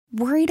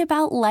Worried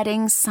about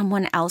letting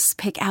someone else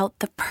pick out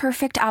the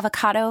perfect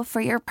avocado for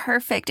your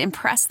perfect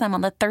impress them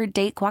on the third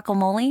date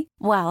guacamole?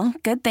 Well,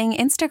 good thing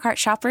Instacart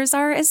shoppers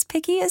are as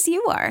picky as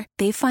you are.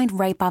 They find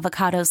ripe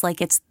avocados like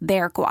it's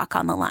their guac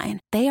on the line.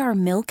 They are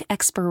milk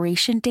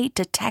expiration date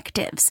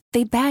detectives.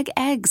 They bag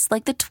eggs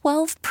like the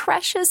 12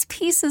 precious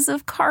pieces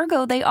of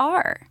cargo they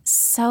are.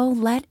 So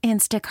let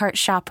Instacart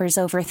shoppers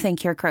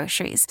overthink your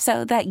groceries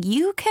so that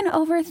you can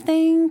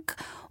overthink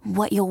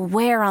what you'll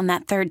wear on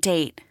that third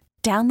date.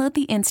 Download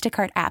the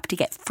Instacart app to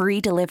get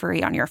free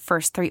delivery on your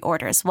first 3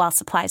 orders while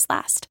supplies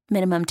last.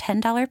 Minimum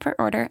 $10 per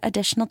order.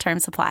 Additional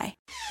terms apply.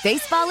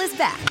 Baseball is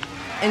back,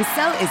 and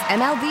so is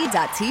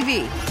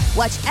MLB.tv.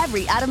 Watch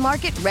every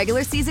out-of-market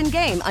regular season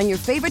game on your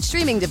favorite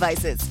streaming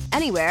devices.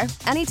 Anywhere,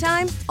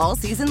 anytime, all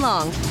season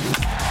long.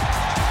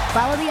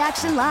 Follow the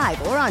action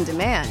live or on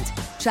demand.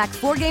 Track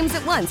 4 games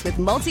at once with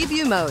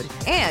multi-view mode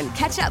and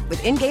catch up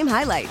with in-game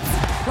highlights.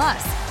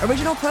 Plus,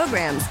 original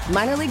programs,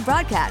 minor league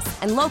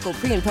broadcasts, and local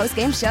pre- and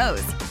post-game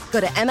shows. Go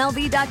to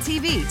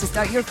MLB.tv to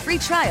start your free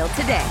trial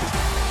today.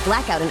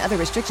 Blackout and other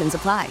restrictions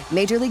apply.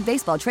 Major League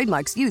Baseball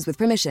trademarks used with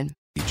permission.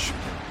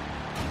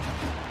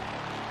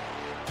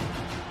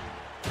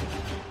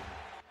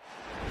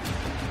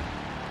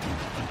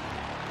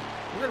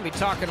 We're going to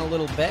be talking a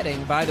little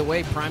betting. By the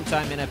way,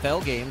 primetime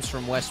NFL games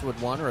from Westwood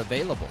One are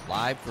available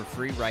live for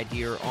free right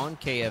here on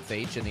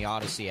KFH and the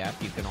Odyssey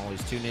app. You can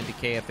always tune into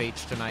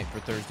KFH tonight for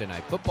Thursday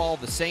Night Football.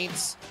 The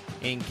Saints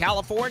in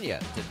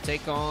California to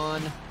take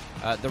on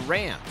the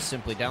Rams.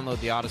 Simply download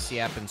the Odyssey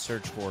app and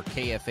search for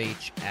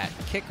KFH at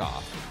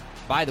kickoff.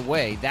 By the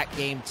way, that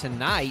game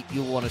tonight,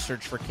 you'll want to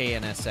search for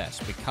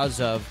KNSS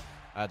because of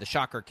the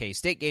Shocker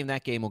K-State game.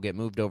 That game will get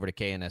moved over to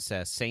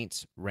KNSS.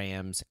 Saints,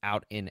 Rams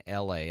out in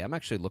L.A. I'm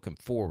actually looking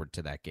forward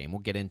to that game. We'll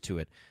get into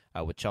it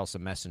with Chelsea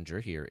Messenger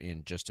here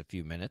in just a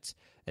few minutes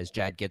as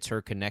Jad gets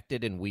her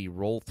connected and we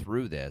roll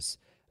through this.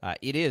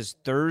 It is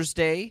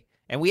Thursday,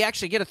 and we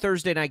actually get a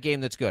Thursday night game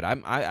that's good.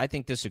 I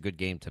think this is a good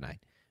game tonight.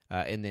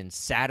 And then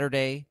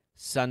Saturday,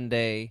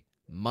 Sunday,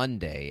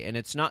 Monday. And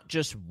it's not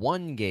just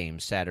one game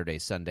Saturday,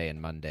 Sunday,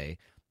 and Monday.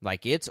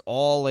 Like, it's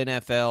all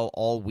NFL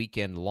all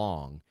weekend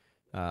long.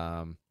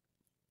 And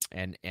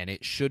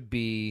it should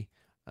be,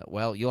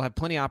 well, you'll have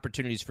plenty of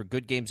opportunities for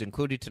good games,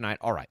 including tonight.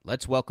 All right,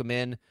 let's welcome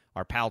in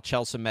our pal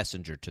Chelsea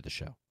Messenger to the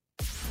show.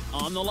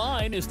 On the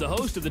line is the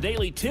host of the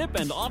Daily Tip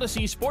and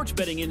Odyssey Sports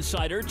Betting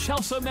Insider,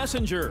 Chelsea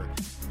Messenger.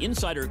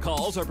 Insider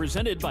calls are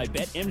presented by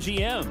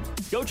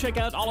BetMGM. Go check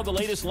out all of the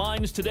latest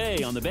lines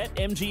today on the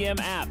BetMGM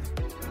app.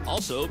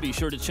 Also, be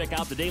sure to check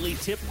out the Daily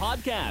Tip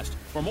podcast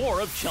for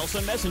more of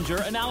Chelsea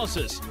Messenger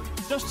analysis.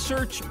 Just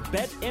search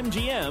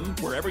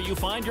BetMGM wherever you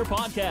find your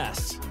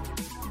podcasts.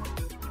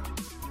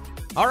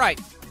 All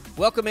right.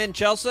 Welcome in,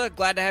 Chelsea.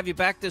 Glad to have you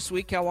back this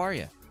week. How are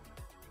you?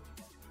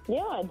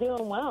 Yeah,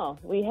 doing well.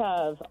 We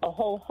have a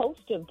whole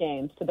host of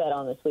games to bet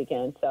on this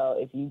weekend, so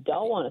if you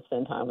don't want to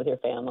spend time with your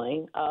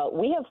family,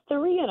 we have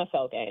 3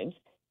 NFL games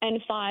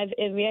and 5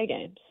 NBA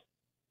games.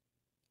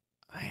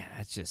 Man,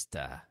 that's just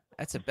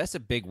that's a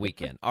big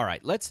weekend. All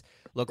right, let's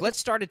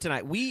start it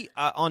tonight. We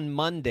on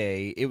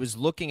Monday, we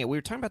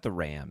were talking about the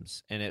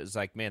Rams, and it was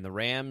like, man, the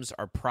Rams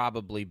are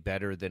probably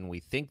better than we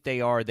think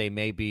they are. They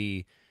may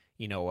be,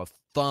 a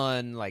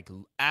fun, like,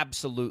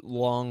 absolute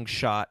long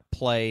shot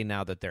play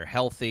now that they're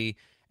healthy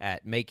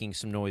at making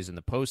some noise in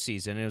the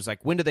postseason. And it was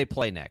like, when do they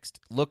play next?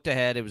 Looked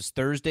ahead. It was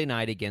Thursday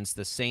night against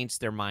the Saints.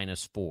 They're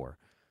 -4.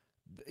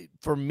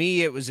 For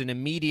me, it was an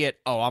immediate,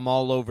 I'm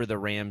all over the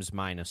Rams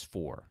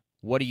 -4.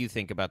 What do you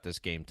think about this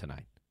game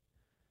tonight?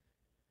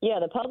 Yeah,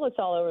 the public's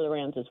all over the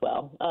Rams as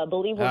well.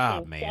 Believe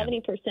we're seeing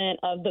 70%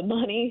 of the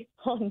money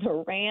on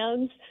the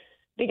Rams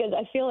because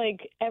I feel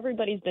like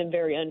everybody's been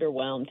very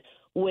underwhelmed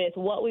with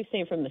what we've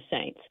seen from the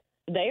Saints.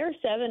 They are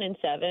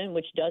 7-7,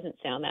 which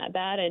doesn't sound that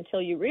bad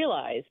until you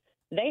realize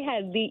they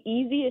had the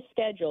easiest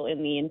schedule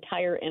in the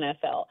entire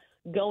NFL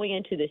going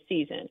into this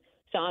season.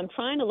 So I'm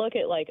trying to look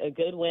at like a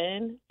good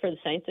win for the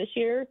Saints this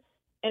year,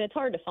 and it's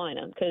hard to find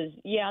them because,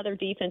 yeah, their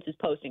defense is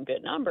posting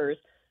good numbers,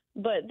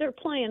 but they're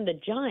playing the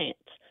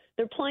Giants.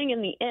 They're playing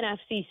in the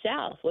NFC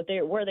South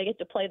where they get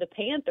to play the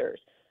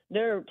Panthers.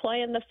 They're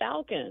playing the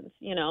Falcons,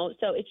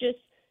 So it's just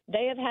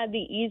they have had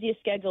the easiest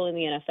schedule in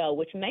the NFL,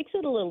 which makes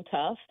it a little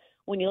tough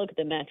when you look at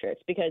the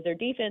metrics because their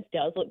defense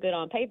does look good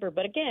on paper.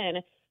 But,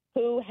 again,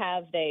 who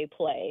have they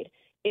played?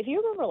 If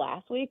you remember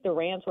last week, the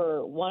Rams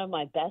were one of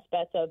my best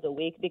bets of the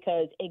week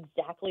because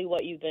exactly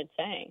what you've been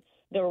saying.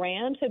 The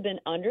Rams have been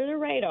under the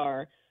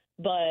radar,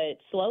 but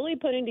slowly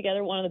putting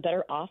together one of the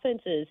better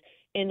offenses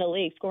in the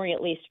league, scoring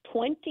at least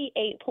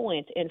 28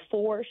 points in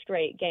 4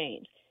 straight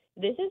games.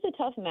 This is a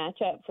tough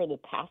matchup for the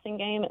passing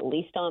game, at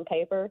least on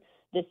paper.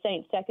 The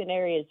Saints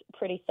secondary is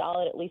pretty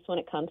solid, at least when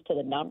it comes to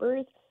the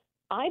numbers.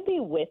 I'd be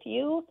with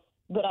you,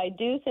 but I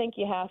do think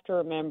you have to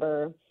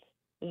remember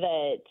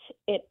that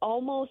it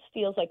almost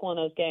feels like one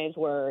of those games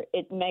where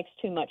it makes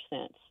too much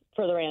sense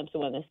for the Rams to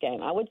win this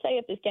game. I would say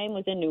if this game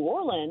was in New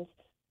Orleans,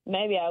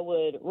 maybe I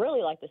would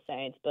really like the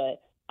Saints,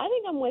 but I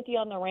think I'm with you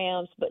on the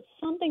Rams, but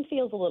something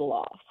feels a little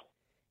off.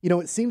 You know,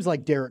 it seems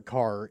like Derek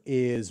Carr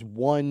is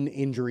one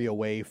injury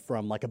away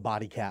from like a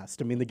body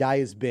cast. I mean, the guy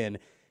has been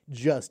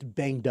just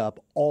banged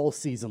up all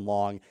season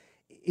long.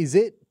 Is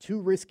it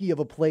too risky of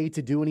a play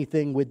to do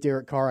anything with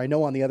Derek Carr? I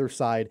know on the other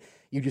side,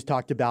 you just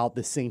talked about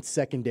the Saints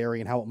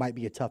secondary and how it might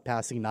be a tough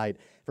passing night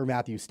for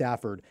Matthew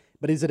Stafford.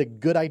 But is it a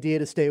good idea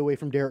to stay away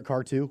from Derek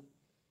Carr too?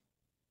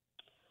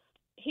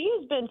 He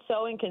has been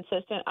so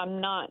inconsistent, I'm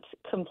not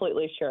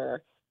completely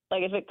sure.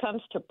 Like, if it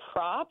comes to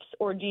props,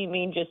 or do you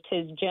mean just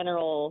his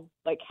general,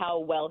 like, how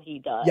well he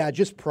does? Yeah,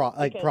 just props,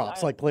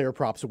 like player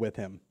props with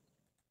him.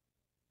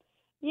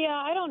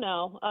 Yeah, I don't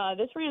know.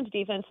 This Rams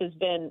defense has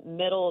been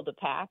middle of the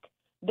pack.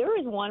 There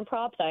is one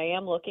prop that I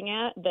am looking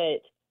at that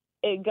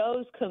it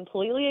goes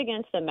completely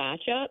against the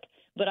matchup,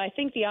 but I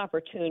think the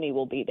opportunity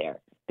will be there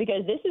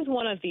because this is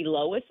one of the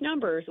lowest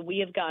numbers we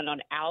have gotten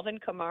on Alvin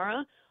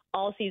Kamara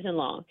all season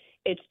long.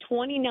 It's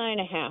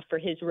 29.5 for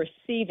his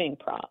receiving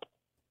prop.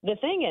 The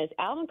thing is,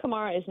 Alvin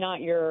Kamara is not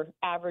your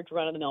average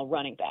run-of-the-mill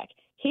running back.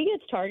 He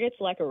gets targets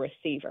like a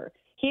receiver.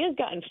 He has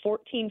gotten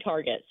 14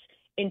 targets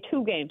in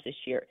 2 games this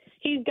year.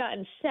 He's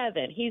gotten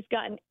 7. He's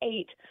gotten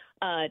 8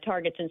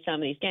 targets in some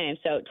of these games.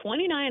 So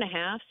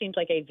 29.5 seems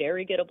like a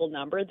very gettable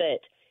number that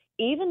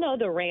even though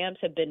the Rams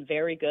have been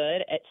very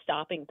good at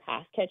stopping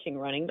pass-catching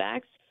running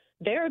backs,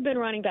 there have been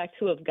running backs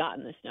who have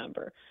gotten this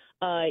number.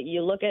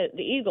 You look at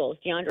the Eagles,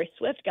 DeAndre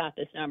Swift got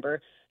this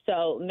number.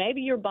 So maybe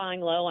you're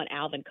buying low on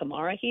Alvin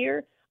Kamara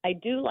here. I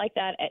do like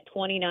that at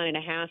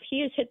 29.5.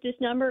 He has hit this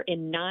number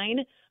in 9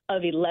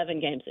 of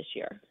 11 games this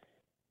year.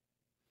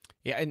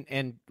 Yeah,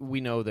 and we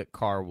know that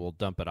Carr will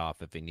dump it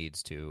off if he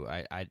needs to.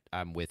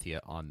 I'm with you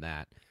on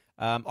that.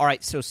 All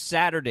right, so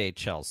Saturday,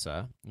 Chelsea,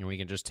 and we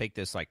can just take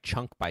this like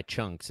chunk by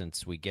chunk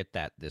since we get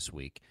that this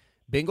week.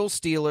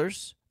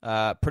 Bengals-Steelers,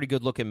 pretty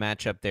good-looking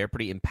matchup there,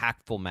 pretty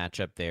impactful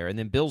matchup there. And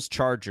then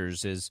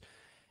Bills-Chargers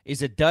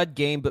is a dud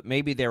game, but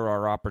maybe there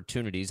are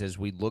opportunities as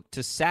we look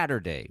to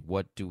Saturday.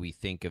 What do we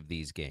think of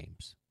these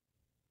games?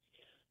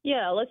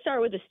 Yeah, let's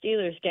start with the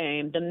Steelers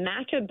game. The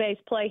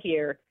matchup-based play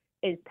here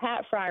is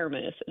Pat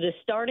Freiermuth, the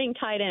starting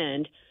tight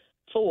end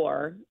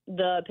for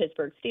the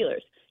Pittsburgh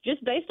Steelers.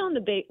 Just based on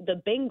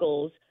the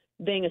Bengals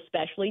being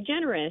especially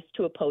generous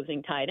to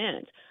opposing tight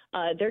ends.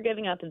 They're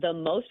giving up the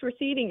most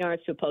receiving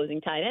yards to opposing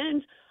tight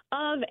ends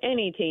of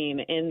any team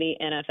in the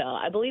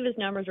NFL. I believe his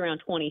number's around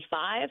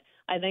 25.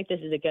 I think this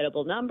is a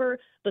gettable number,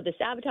 but the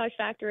sabotage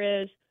factor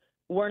is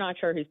we're not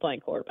sure who's playing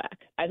quarterback.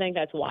 I think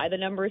that's why the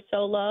number is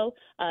so low.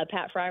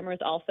 Pat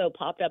Freiermuth also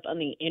popped up on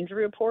the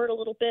injury report a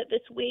little bit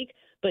this week,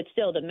 but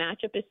still the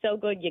matchup is so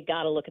good, you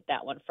got to look at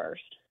that one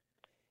first.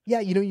 Yeah,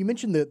 you know, you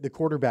mentioned the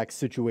quarterback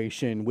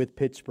situation with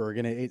Pittsburgh,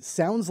 and it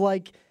sounds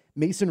like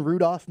Mason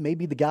Rudolph may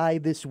be the guy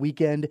this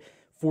weekend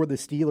for the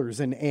Steelers,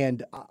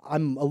 and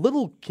I'm a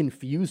little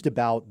confused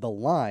about the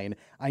line.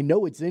 I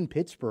know it's in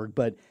Pittsburgh,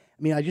 but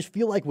I mean, I just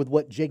feel like with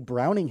what Jake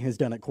Browning has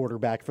done at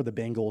quarterback for the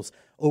Bengals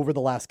over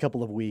the last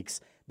couple of weeks,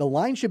 the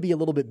line should be a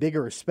little bit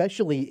bigger,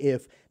 especially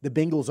if the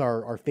Bengals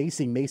are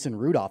facing Mason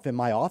Rudolph.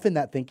 Am I off in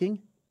that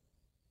thinking?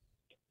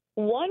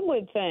 One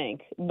would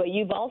think, but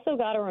you've also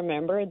got to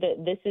remember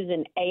that this is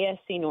an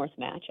AFC North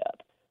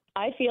matchup.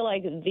 I feel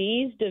like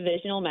these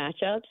divisional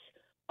matchups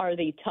are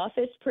the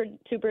toughest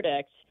to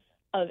predict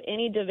of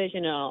any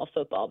division in all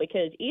football,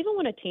 because even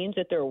when a team's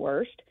at their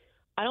worst,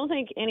 I don't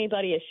think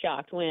anybody is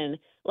shocked when,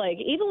 like,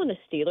 even when the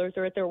Steelers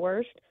are at their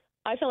worst,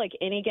 I feel like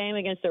any game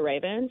against the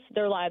Ravens,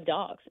 they're live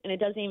dogs, and it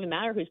doesn't even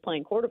matter who's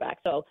playing quarterback.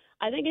 So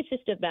I think it's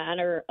just a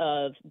matter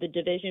of the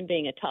division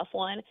being a tough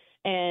one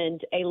and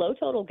a low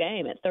total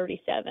game at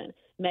 37.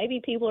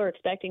 Maybe people are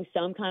expecting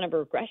some kind of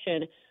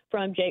regression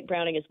from Jake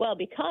Browning as well,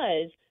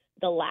 because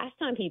the last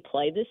time he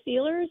played the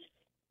Steelers,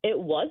 it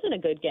wasn't a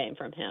good game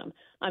from him.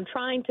 I'm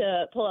trying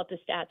to pull up the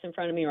stats in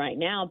front of me right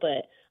now,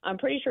 but I'm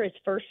pretty sure his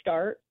first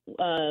start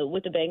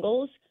with the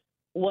Bengals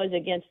was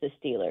against the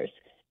Steelers,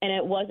 and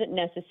it wasn't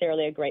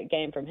necessarily a great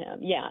game from him.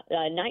 Yeah,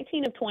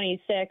 19 of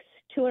 26,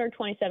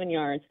 227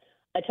 yards,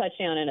 a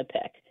touchdown and a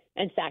pick,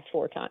 and sacked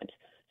 4 times.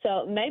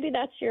 So maybe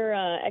that's your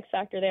X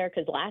factor there,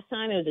 because last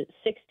time it was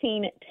a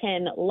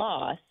 16-10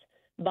 loss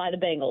by the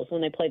Bengals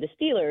when they played the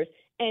Steelers,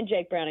 and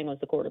Jake Browning was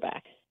the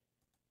quarterback.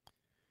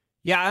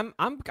 Yeah,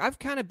 I've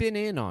kind of been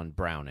in on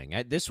Browning.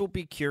 This will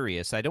be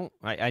curious.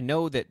 I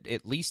know that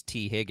at least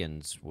T.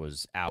 Higgins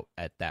was out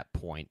at that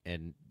point,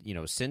 and you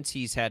know, since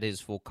he's had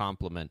his full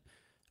complement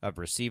of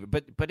receiver,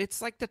 but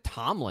it's like the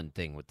Tomlin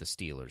thing with the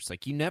Steelers.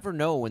 Like, you never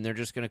know when they're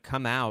just going to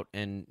come out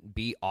and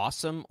be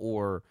awesome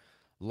or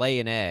lay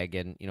an egg,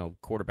 and you know,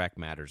 quarterback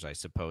matters, I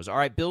suppose. All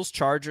right, Bills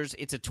Chargers.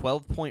 It's a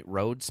 12-point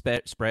road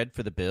spread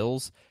for the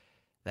Bills.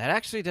 That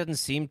actually doesn't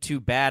seem too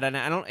bad, and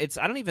I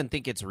don't even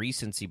think it's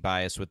recency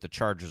bias with the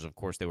Chargers. Of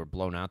course, they were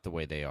blown out the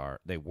way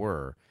they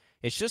were.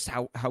 It's just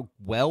how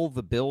well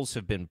the Bills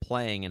have been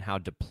playing and how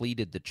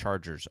depleted the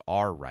Chargers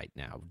are right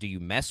now. Do you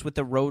mess with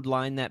the road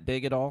line that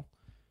big at all?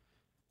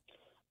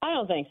 I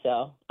don't think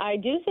so. I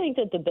do think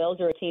that the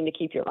Bills are a team to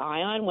keep your eye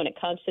on when it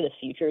comes to the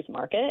futures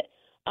market.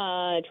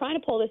 Trying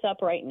to pull this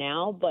up right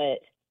now,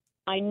 but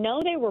I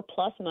know they were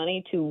plus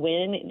money to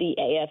win the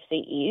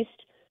AFC East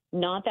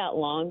not that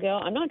long ago.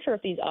 I'm not sure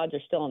if these odds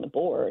are still on the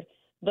board,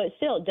 but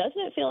still,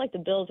 doesn't it feel like the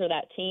Bills are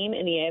that team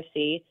in the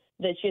AFC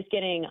that's just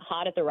getting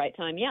hot at the right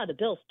time? Yeah, the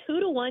Bills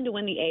 2-1 to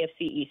win the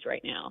AFC East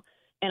right now.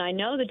 And I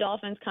know the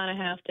Dolphins kind of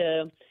have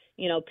to,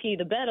 pee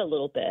the bed a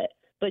little bit,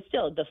 but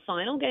still, the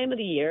final game of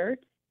the year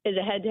is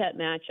a head-to-head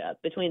matchup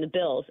between the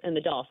Bills and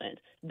the Dolphins.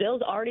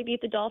 Bills already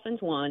beat the Dolphins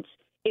once.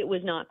 It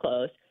was not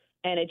close.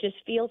 And it just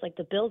feels like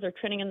the Bills are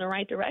trending in the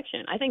right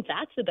direction. I think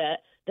that's the bet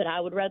that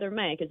I would rather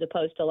make as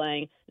opposed to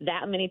laying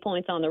that many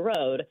points on the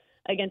road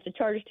against a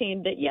Chargers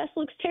team that, yes,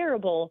 looks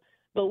terrible,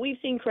 but we've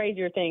seen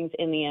crazier things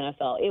in the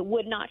NFL. It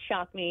would not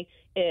shock me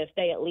if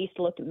they at least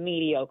looked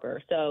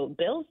mediocre. So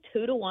Bills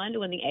 2-1 to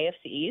win the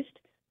AFC East,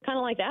 kind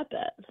of like that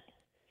bet.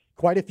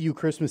 Quite a few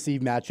Christmas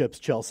Eve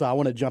matchups, Chelsea. I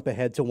want to jump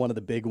ahead to one of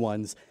the big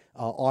ones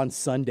on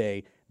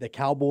Sunday, the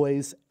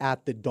Cowboys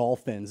at the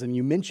Dolphins. And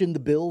you mentioned the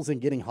Bills and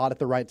getting hot at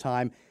the right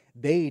time.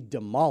 They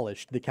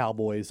demolished the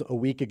Cowboys a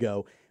week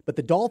ago, but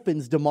the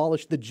Dolphins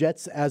demolished the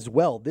Jets as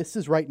well. This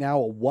is right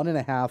now a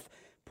 1.5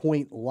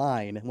 point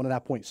line,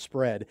 1.5 point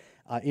spread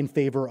in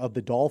favor of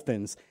the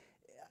Dolphins.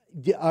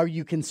 Are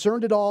you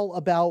concerned at all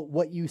about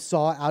what you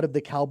saw out of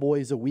the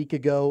Cowboys a week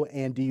ago?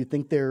 And do you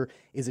think there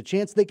is a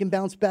chance they can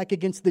bounce back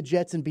against the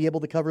Jets and be able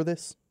to cover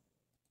this?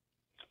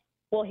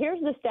 Well, here's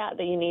the stat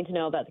that you need to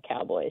know about the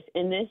Cowboys.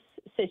 In this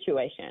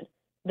situation,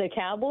 the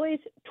Cowboys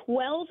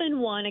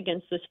 12-1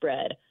 against the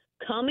spread,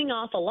 coming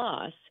off a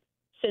loss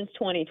since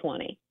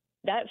 2020.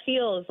 That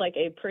feels like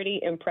a pretty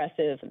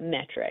impressive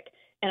metric.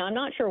 And I'm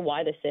not sure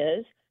why this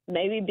is.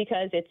 Maybe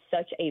because it's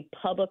such a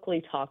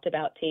publicly talked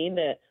about team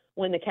that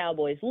when the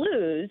Cowboys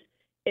lose,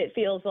 it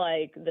feels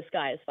like the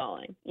sky is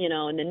falling,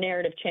 and the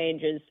narrative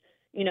changes,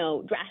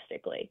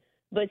 drastically.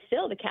 But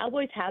still, the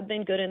Cowboys have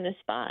been good in this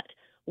spot.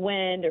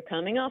 When they're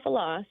coming off a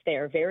loss, they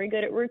are very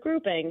good at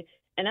regrouping,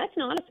 and that's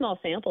not a small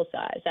sample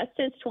size. That's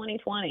since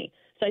 2020.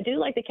 So I do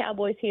like the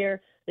Cowboys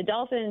here. The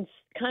Dolphins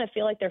kind of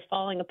feel like they're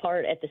falling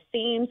apart at the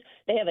seams.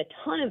 They have a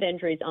ton of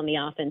injuries on the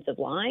offensive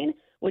line,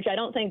 which I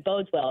don't think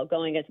bodes well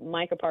going against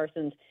Micah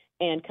Parsons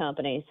and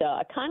company. So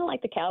I kind of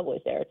like the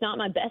Cowboys there. It's not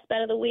my best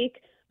bet of the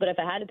week, but if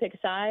I had to pick a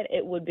side,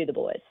 it would be the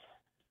boys.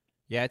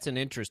 Yeah, it's an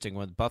interesting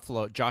one.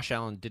 Buffalo, Josh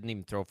Allen didn't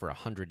even throw for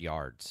 100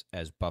 yards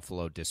as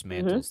Buffalo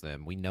dismantles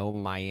them. We know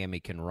Miami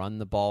can run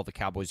the ball. The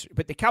Cowboys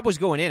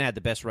going in had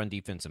the best run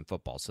defense in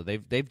football, so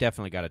they've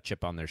definitely got a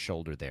chip on their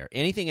shoulder there.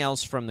 Anything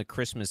else from the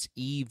Christmas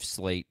Eve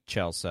slate,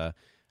 Chelsea,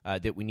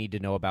 that we need to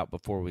know about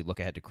before we look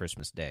ahead to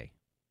Christmas Day?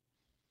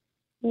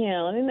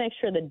 Yeah, let me make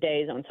sure the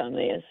days on some of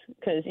these,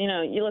 because,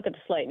 you look at the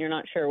slate and you're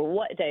not sure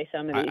what day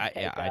some of these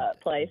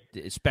take place.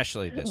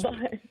 Especially this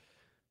week.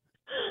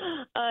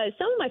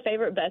 Some of my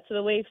favorite bets of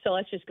the week, so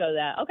let's just go to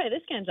that. Okay,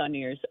 this game's on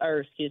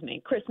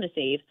Christmas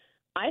Eve.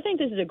 I think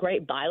this is a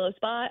great buy low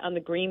spot on the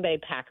Green Bay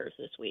Packers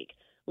this week,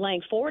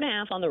 laying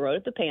 4.5 on the road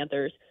at the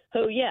Panthers,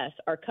 who, yes,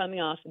 are coming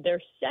off their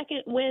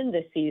second win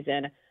this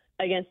season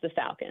against the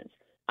Falcons.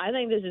 I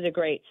think this is a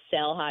great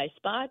sell high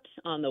spot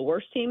on the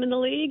worst team in the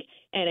league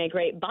and a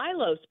great buy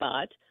low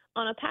spot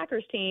on a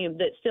Packers team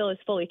that still is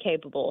fully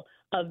capable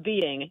of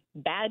beating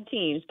bad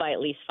teams by at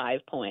least 5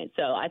 points.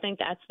 So I think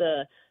that's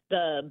the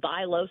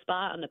buy low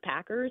spot on the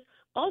Packers.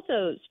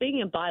 Also,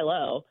 speaking of buy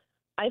low,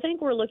 I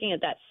think we're looking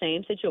at that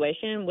same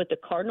situation with the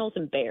Cardinals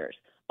and Bears.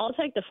 I'll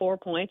take the 4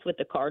 points with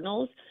the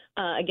Cardinals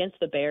against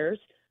the Bears.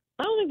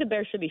 I don't think the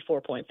Bears should be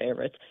 4-point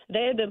favorites.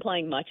 They have been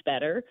playing much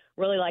better.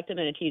 Really liked them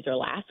in a teaser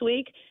last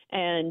week.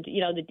 And,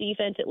 the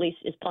defense at least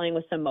is playing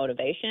with some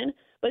motivation.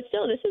 But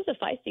still, this is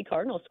a feisty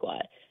Cardinals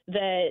squad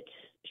that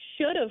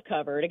should have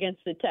covered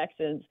against the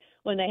Texans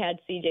when they had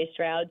C.J.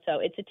 Stroud. So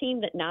it's a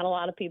team that not a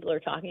lot of people are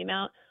talking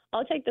about.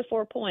 I'll take the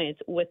 4 points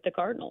with the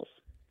Cardinals.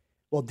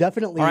 Well,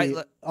 definitely. Right.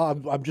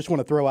 I just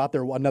want to throw out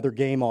there another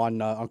game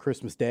on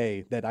Christmas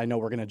Day that I know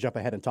we're going to jump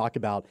ahead and talk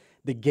about.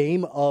 The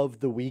game of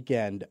the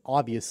weekend,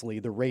 obviously,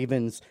 the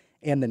Ravens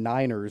and the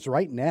Niners.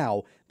 Right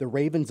now, the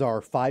Ravens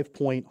are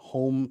 5-point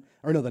home,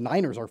 or no, the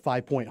Niners are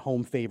 5-point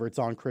home favorites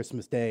on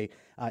Christmas Day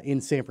in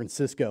San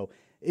Francisco.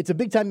 It's a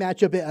big-time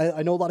matchup.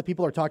 I know a lot of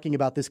people are talking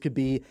about this could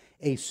be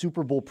a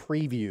Super Bowl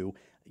preview.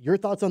 Your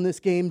thoughts on this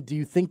game? Do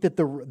you think that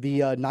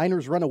the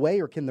Niners run away,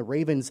 or can the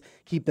Ravens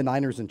keep the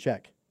Niners in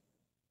check?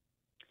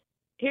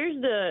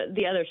 Here's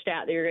the other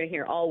stat that you're going to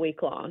hear all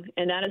week long,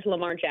 and that is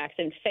Lamar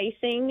Jackson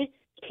facing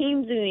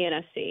teams in the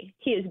NFC.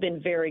 He has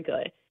been very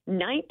good.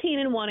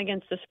 19-1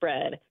 against the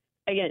spread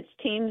against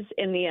teams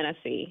in the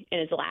NFC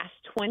in his last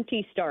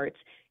 20 starts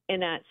in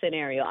that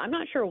scenario. I'm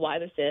not sure why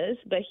this is,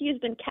 but he has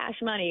been cash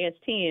money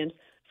against teams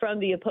from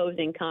the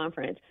opposing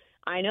conference.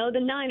 I know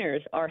the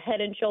Niners are head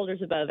and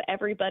shoulders above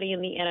everybody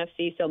in the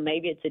NFC, so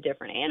maybe it's a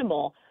different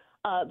animal.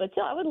 But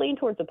still, I would lean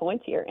towards the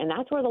points here, and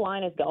that's where the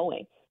line is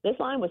going. This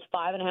line was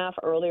 5.5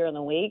 earlier in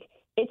the week.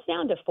 It's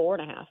down to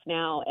 4.5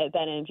 now at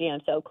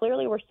BetMGM. So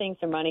clearly we're seeing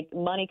some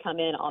money come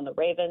in on the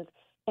Ravens.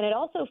 And it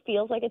also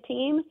feels like a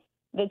team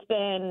that's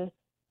been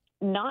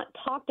not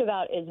talked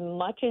about as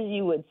much as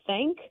you would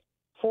think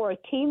for a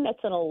team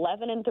that's an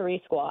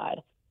 11-3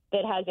 squad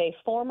that has a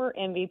former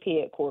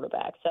MVP at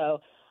quarterback. So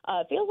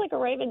it feels like a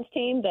Ravens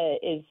team that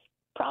is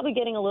probably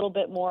getting a little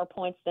bit more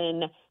points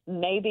than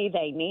maybe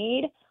they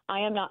need. I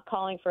am not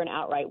calling for an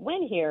outright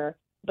win here,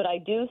 but I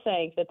do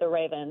think that the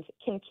Ravens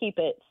can keep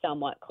it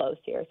somewhat close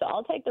here. So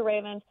I'll take the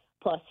Ravens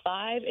 +5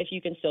 if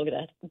you can still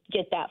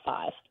get that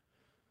 5.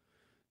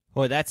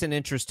 Boy, that's an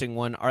interesting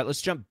one. All right,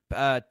 let's jump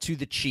to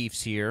the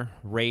Chiefs here.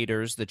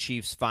 Raiders. The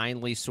Chiefs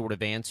finally sort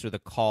of answer the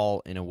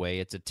call in a way.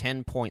 It's a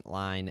 10-point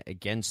line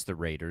against the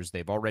Raiders.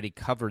 They've already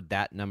covered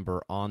that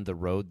number on the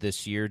road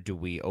this year. Do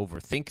we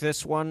overthink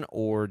this one,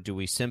 or do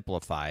we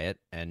simplify it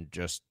and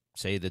just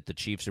say that the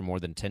Chiefs are more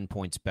than 10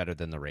 points better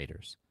than the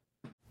Raiders?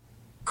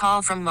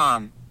 Call from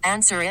mom.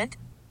 Answer it.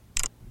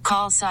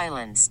 Call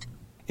silenced.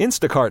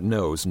 Instacart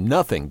knows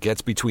nothing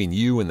gets between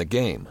you and the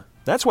game.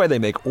 That's why they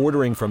make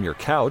ordering from your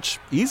couch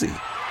easy.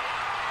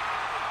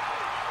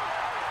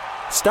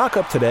 Stock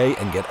up today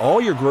and get all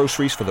your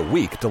groceries for the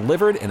week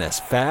delivered in as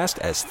fast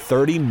as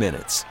 30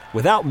 minutes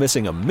without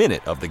missing a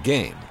minute of the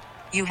game.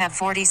 You have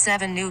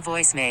 47 new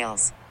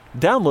voicemails.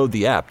 Download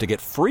the app to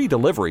get free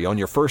delivery on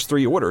your first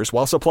 3 orders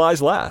while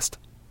supplies last.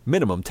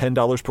 Minimum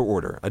 $10 per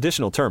order.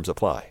 Additional terms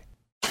apply.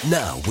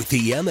 Now with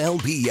the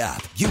MLB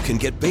app, you can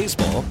get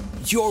baseball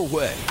your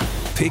way.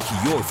 Pick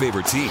your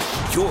favorite team,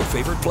 your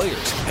favorite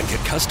players, and get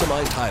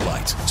customized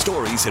highlights,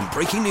 stories, and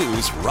breaking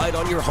news right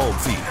on your home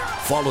feed.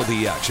 Follow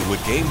the action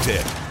with Game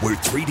 10, where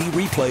 3D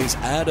replays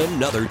add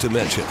another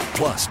dimension.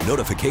 Plus,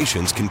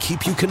 notifications can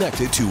keep you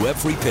connected to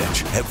every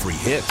pitch, every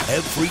hit,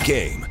 every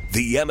game.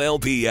 The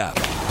MLB app.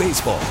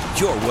 Baseball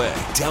your way.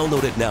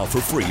 Download it now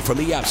for free from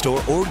the App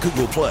Store or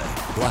Google Play.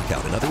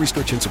 Blackout and other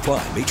restrictions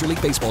apply. Major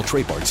League Baseball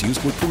trademarks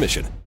used with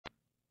permission.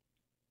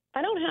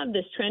 I don't have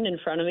this trend in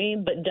front of me,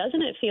 but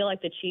doesn't it feel like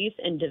the Chiefs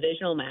in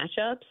divisional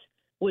matchups,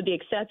 with the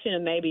exception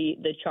of maybe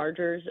the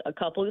Chargers a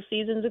couple of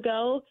seasons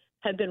ago,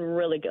 have been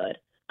really good?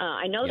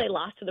 I know they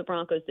lost to the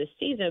Broncos this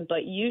season,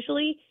 but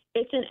usually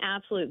it's an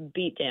absolute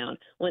beatdown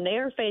when they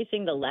are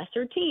facing the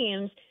lesser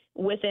teams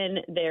within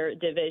their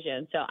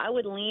division. So I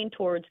would lean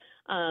towards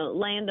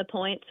laying the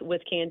points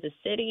with Kansas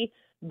City,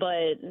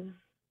 but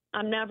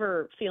I'm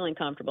never feeling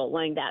comfortable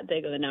laying that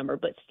big of a number.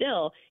 But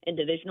still, in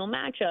divisional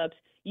matchups,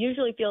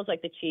 usually feels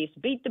like the Chiefs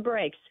beat the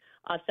brakes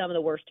on some of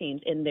the worst teams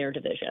in their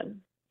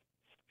division.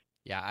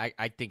 Yeah,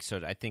 I think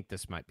so. I think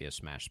this might be a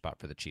smash spot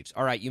for the Chiefs.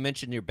 All right, you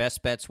mentioned your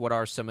best bets. What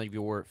are some of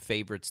your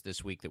favorites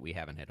this week that we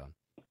haven't hit on?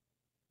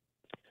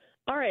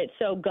 All right,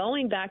 so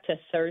going back to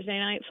Thursday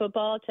Night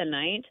Football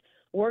tonight,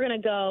 we're going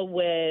to go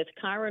with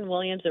Kyren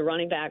Williams, the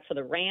running back for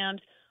the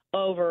Rams,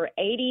 over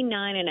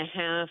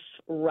 89.5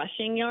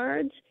 rushing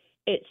yards.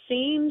 It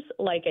seems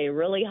like a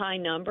really high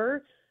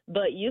number,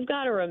 but you've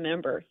got to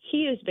remember,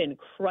 he has been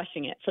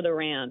crushing it for the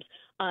Rams.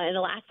 In the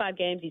last 5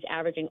 games, he's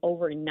averaging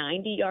over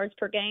 90 yards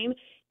per game,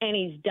 and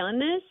he's done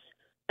this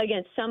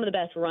against some of the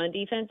best run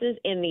defenses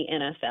in the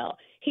NFL.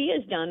 He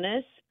has done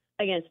this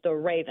against the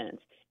Ravens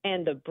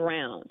and the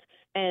Browns.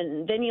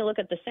 And then you look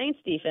at the Saints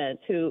defense,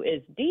 who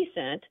is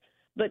decent,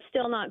 but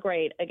still not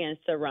great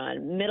against the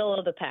run, middle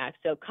of the pack.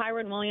 So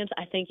Kyren Williams,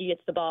 I think he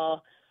gets the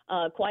ball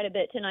quite a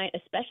bit tonight,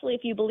 especially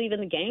if you believe in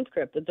the game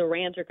script that the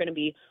Rams are going to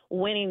be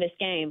winning this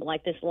game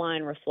like this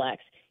line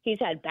reflects. He's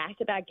had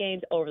back-to-back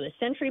games over the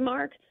century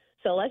mark,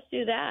 so let's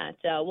do that.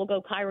 We'll go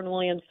Kyren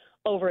Williams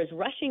over his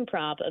rushing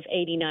prop of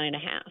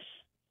 89.5.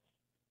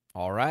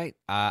 All right.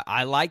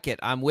 I like it.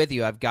 I'm with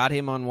you. I've got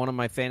him on one of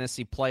my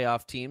fantasy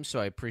playoff teams, so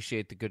I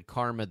appreciate the good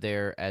karma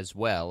there as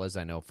well, as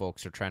I know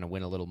folks are trying to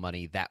win a little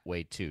money that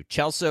way too.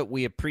 Chelsea,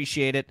 we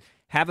appreciate it.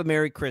 Have a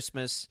Merry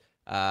Christmas.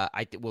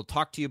 We'll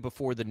talk to you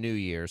before the new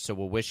year, so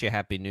we'll wish you a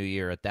Happy New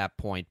Year at that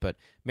point. But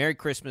Merry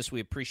Christmas. We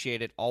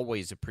appreciate it.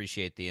 Always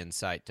appreciate the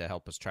insight to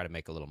help us try to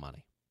make a little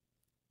money.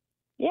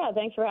 Yeah,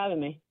 thanks for having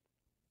me.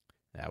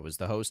 That was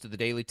the host of the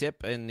Daily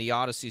Tip and the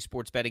Odyssey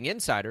Sports Betting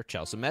Insider,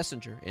 Chelsea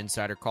Messenger.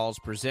 Insider calls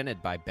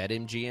presented by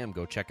BetMGM.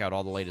 Go check out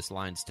all the latest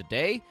lines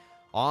today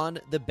on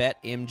the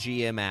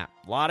BetMGM app.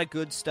 A lot of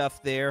good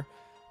stuff there.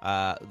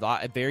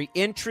 A very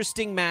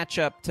interesting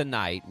matchup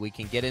tonight. We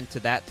can get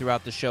into that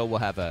throughout the show. We'll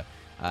have a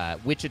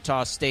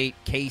Wichita State,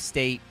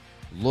 K-State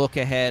look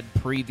ahead,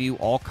 preview,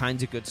 all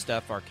kinds of good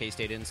stuff. Our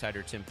K-State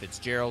insider, Tim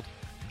Fitzgerald,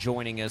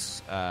 joining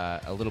us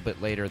a little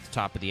bit later at the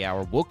top of the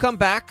hour. We'll come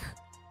back.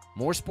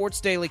 More Sports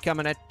Daily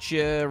coming at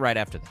you right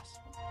after this.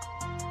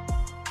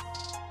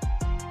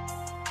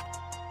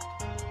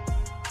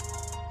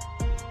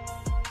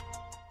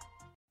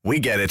 We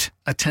get it.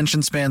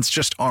 Attention spans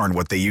just aren't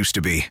what they used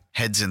to be.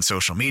 Heads in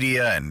social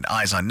media and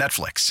eyes on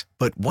Netflix.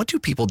 But what do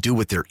people do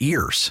with their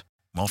ears?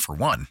 Well, for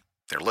one,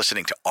 they're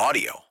listening to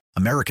audio.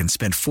 Americans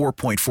spend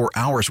 4.4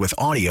 hours with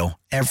audio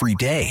every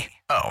day.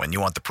 Oh, and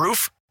you want the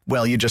proof?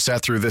 Well, you just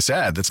sat through this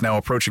ad that's now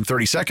approaching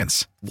 30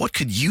 seconds. What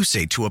could you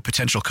say to a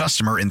potential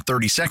customer in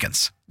 30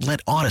 seconds?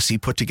 Let Odyssey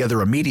put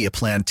together a media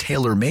plan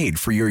tailor-made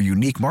for your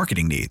unique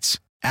marketing needs.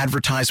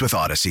 Advertise with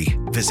Odyssey.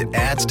 Visit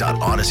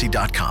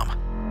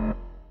ads.odyssey.com.